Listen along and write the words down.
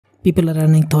People are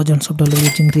earning thousands of dollars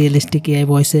using realistic AI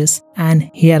voices,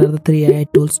 and here are the 3 AI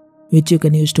tools which you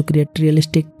can use to create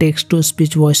realistic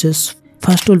text-to-speech voices.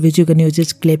 First tool which you can use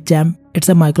is Clipchamp. It's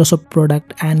a Microsoft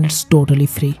product and it's totally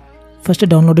free. First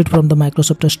download it from the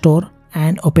Microsoft Store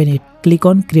and open it. Click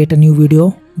on create a new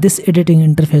video. This editing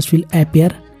interface will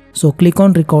appear. So click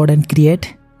on record and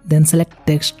create. Then select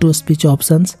text-to-speech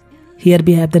options. Here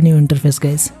we have the new interface,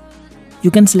 guys. You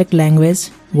can select language,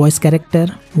 voice character,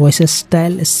 voice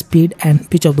style, speed and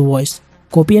pitch of the voice.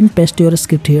 Copy and paste your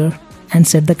script here and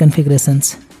set the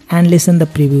configurations and listen the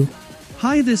preview.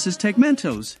 Hi, this is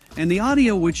TechMentos, and the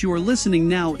audio which you are listening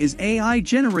now is AI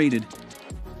generated.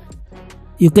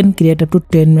 You can create up to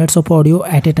 10 minutes of audio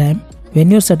at a time.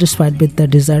 When you're satisfied with the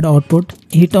desired output,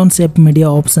 hit on Save Media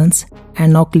options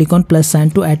and now click on plus sign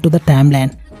to add to the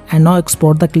timeline. And now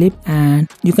export the clip and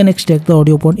you can extract the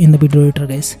audio point in the video editor,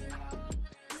 guys.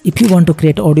 If you want to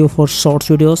create audio for short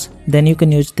videos, then you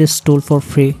can use this tool for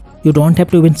free. You don't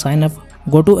have to even sign up.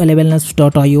 Go to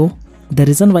eleveness.io. The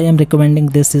reason why I'm recommending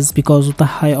this is because of the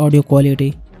high audio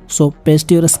quality. So paste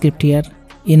your script here.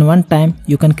 In one time,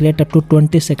 you can create up to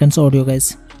 20 seconds audio,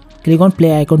 guys. Click on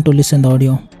play icon to listen the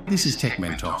audio. This is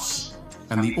TechMentos,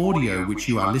 and the audio which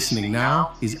you are listening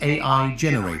now is AI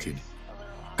generated.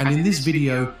 And in this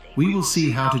video, we will see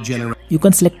how to generate. You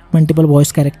can select multiple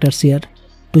voice characters here.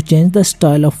 To change the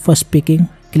style of first speaking,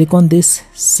 click on this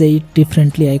say it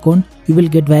differently icon. You will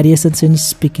get variations in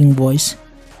speaking voice.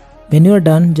 When you are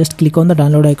done, just click on the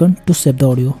download icon to save the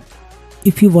audio.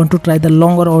 If you want to try the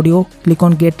longer audio, click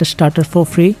on get started for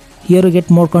free. Here you get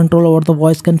more control over the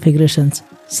voice configurations.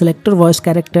 Select your voice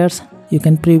characters. You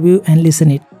can preview and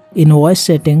listen it. In voice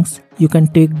settings, you can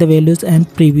tweak the values and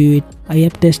preview it. I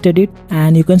have tested it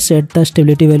and you can set the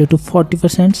stability value to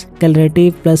 40%,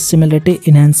 clarity plus similarity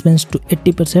enhancements to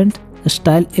 80%,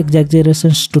 style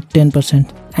exaggerations to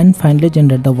 10%, and finally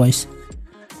generate the voice.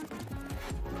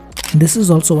 This is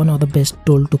also one of the best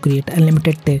tools to create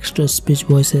unlimited text-to-speech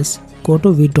voices. Go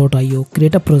to video.io,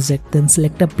 create a project, then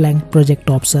select a blank project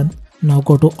option. Now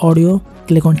go to audio,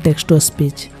 click on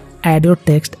text-to-speech. Add your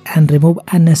text and remove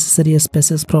unnecessary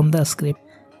spaces from the script.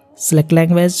 Select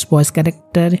language, voice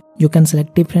character. You can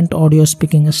select different audio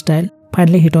speaking style.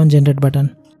 Finally hit on generate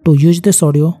button. To use this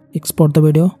audio, export the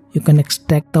video. You can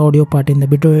extract the audio part in the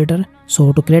video editor.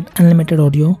 So to create unlimited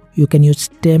audio, you can use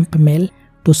temp mail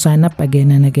to sign up again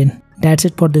and again. That's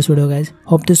it for this video, guys.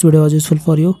 Hope this video was useful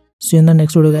for you. See you in the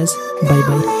next video, guys. Bye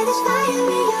bye.